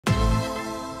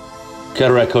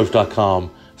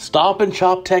CataractCoach.com. Stop and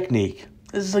chop technique.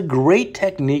 This is a great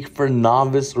technique for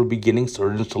novice or beginning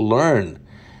surgeons to learn.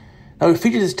 Now, we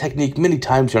featured this technique many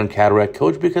times here on Cataract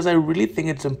Coach because I really think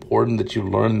it's important that you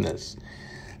learn this.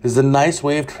 This is a nice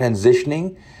way of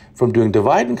transitioning from doing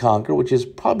divide and conquer, which is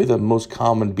probably the most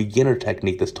common beginner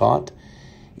technique that's taught,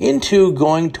 into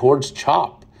going towards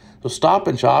chop. So stop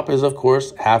and chop is, of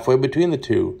course, halfway between the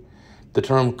two. The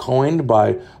term coined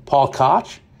by Paul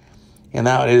Koch, and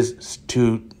that is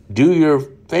to do your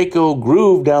phaco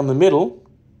groove down the middle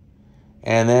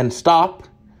and then stop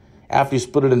after you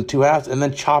split it in two halves and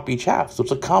then chop each half. So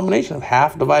it's a combination of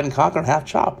half divide and conquer and half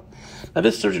chop. Now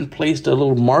this surgeon placed a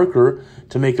little marker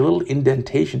to make a little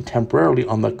indentation temporarily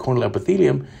on the corneal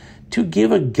epithelium to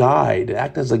give a guide,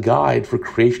 act as a guide for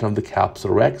creation of the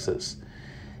capsulorhexis.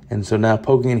 And so now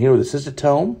poking in here with a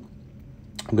cystotome,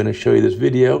 I'm going to show you this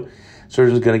video.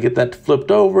 Surgeon's going to get that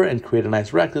flipped over and create a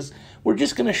nice rectus. We're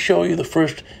just going to show you the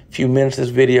first few minutes of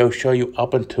this video, show you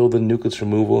up until the nucleus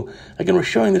removal. Again, we're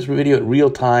showing this video at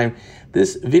real time.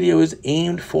 This video is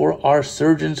aimed for our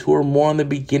surgeons who are more on the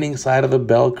beginning side of the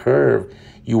bell curve.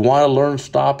 You want to learn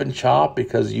stop and chop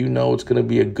because you know it's going to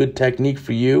be a good technique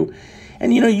for you.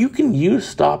 And you know, you can use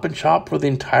stop and chop for the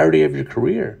entirety of your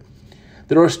career.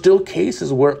 There are still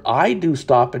cases where I do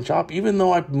stop and chop, even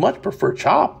though I much prefer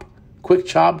chop. Quick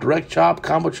chop, direct chop,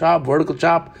 combo chop, vertical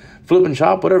chop, flip and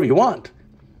chop, whatever you want.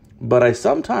 But I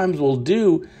sometimes will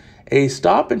do a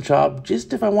stop and chop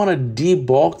just if I want to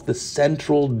debulk the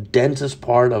central densest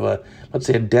part of a, let's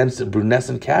say, a dense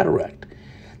brunescent cataract.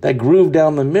 That groove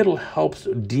down the middle helps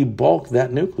debulk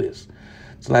that nucleus.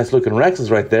 It's a nice looking rexus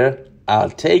right there.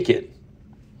 I'll take it.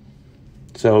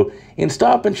 So in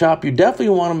stop and chop, you definitely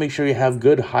want to make sure you have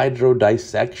good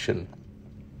hydrodissection.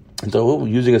 And so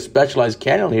using a specialized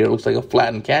cannula here, it looks like a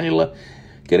flattened cannula,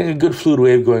 getting a good fluid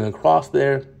wave going across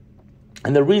there.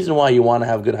 And the reason why you want to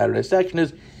have good hydrodissection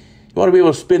is you want to be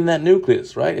able to spin that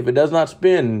nucleus, right? If it does not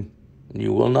spin,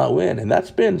 you will not win. And that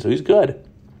spins, so he's good.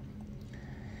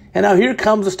 And now here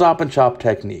comes the stop and chop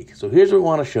technique. So here's what we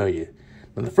want to show you.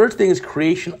 Now the first thing is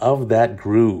creation of that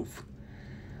groove.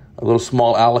 A little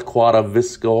small aliquot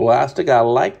viscoelastic. I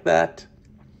like that.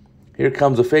 Here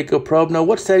comes a phaco probe. Now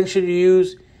what setting should you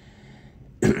use?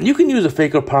 You can use a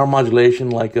phaco power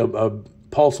modulation like a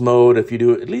pulse mode if you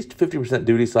do at least 50%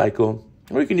 duty cycle,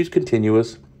 or you can use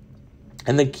continuous.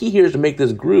 And the key here is to make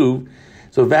this groove,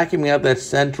 so vacuuming out that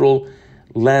central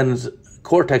lens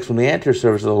cortex from the anterior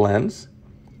surface of the lens,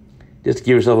 just to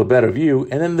give yourself a better view.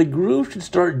 And then the groove should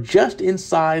start just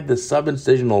inside the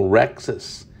subincisional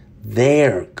rexus.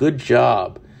 There, good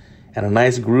job. And a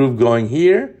nice groove going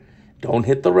here. Don't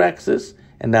hit the rexus.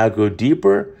 And now go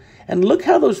deeper. And look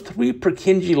how those three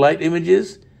Purkinje light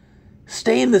images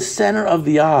stay in the center of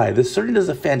the eye. The surgeon does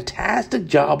a fantastic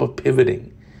job of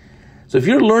pivoting. So if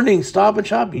you're learning stop and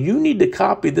chop, you need to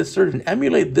copy this surgeon.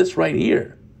 Emulate this right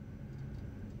here.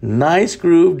 Nice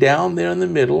groove down there in the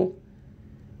middle.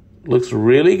 Looks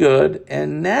really good.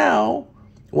 And now,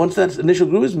 once that initial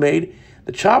groove is made,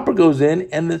 the chopper goes in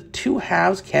and the two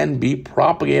halves can be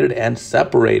propagated and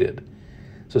separated.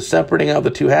 So separating out the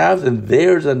two halves, and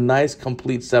there's a nice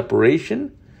complete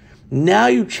separation. Now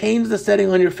you change the setting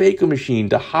on your phaco machine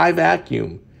to high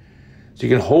vacuum. So you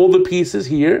can hold the pieces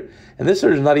here, and this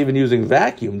surgeon's not even using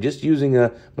vacuum, just using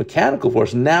a mechanical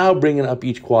force. Now bringing up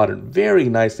each quadrant. Very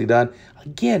nicely done.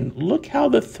 Again, look how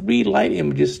the three light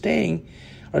images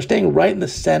are staying right in the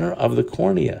center of the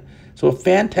cornea. So a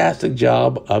fantastic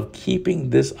job of keeping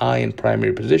this eye in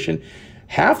primary position.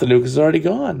 Half the nucleus is already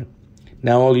gone.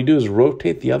 Now all you do is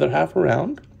rotate the other half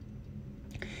around.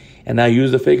 And now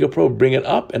use the phaco probe, bring it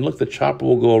up, and look, the chopper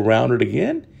will go around it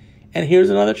again. And here's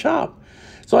another chop.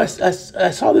 So I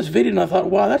saw this video and I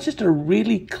thought, wow, that's just a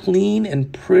really clean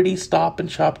and pretty stop and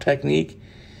chop technique.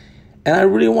 And I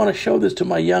really want to show this to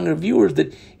my younger viewers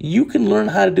that you can learn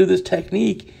how to do this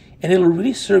technique and it'll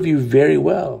really serve you very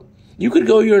well. You could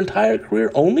go your entire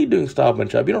career only doing stop and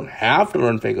chop. You don't have to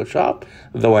learn phaco chop,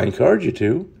 though I encourage you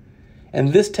to.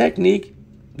 And this technique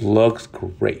looks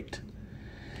great.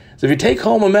 So if you take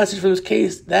home a message from this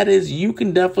case, that is you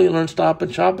can definitely learn stop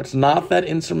and chop. It's not that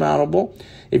insurmountable.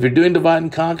 If you're doing divide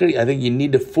and conquer, I think you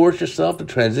need to force yourself to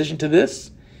transition to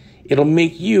this. It'll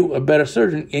make you a better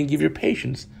surgeon and give your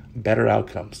patients better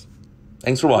outcomes.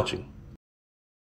 Thanks for watching.